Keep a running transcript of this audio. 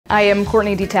I am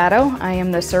Courtney DiTato. I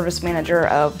am the service manager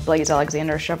of Blaise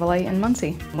Alexander Chevrolet in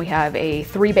Muncy. We have a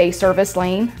 3-bay service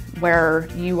lane where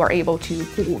you are able to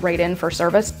pull right in for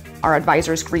service. Our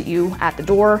advisors greet you at the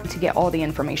door to get all the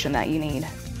information that you need.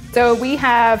 So we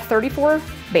have 34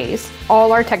 bays.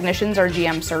 All our technicians are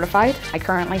GM certified. I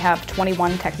currently have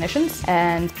 21 technicians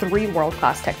and 3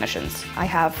 world-class technicians. I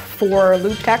have 4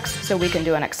 loop techs, so we can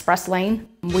do an express lane.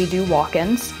 We do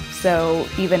walk-ins, so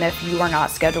even if you are not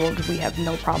scheduled, we have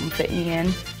no problem fitting you in.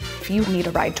 If you need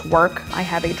a ride to work, I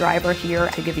have a driver here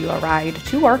to give you a ride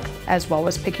to work, as well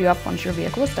as pick you up once your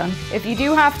vehicle is done. If you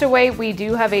do have to wait, we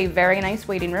do have a very nice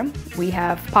waiting room. We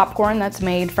have popcorn that's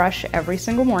made fresh every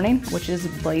single morning, which is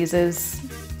Blaise's.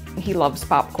 He loves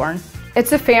popcorn.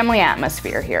 It's a family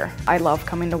atmosphere here. I love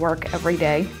coming to work every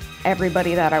day.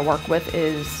 Everybody that I work with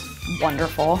is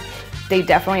wonderful. They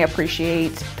definitely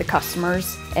appreciate the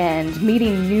customers, and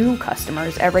meeting new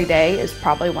customers every day is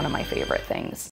probably one of my favorite things.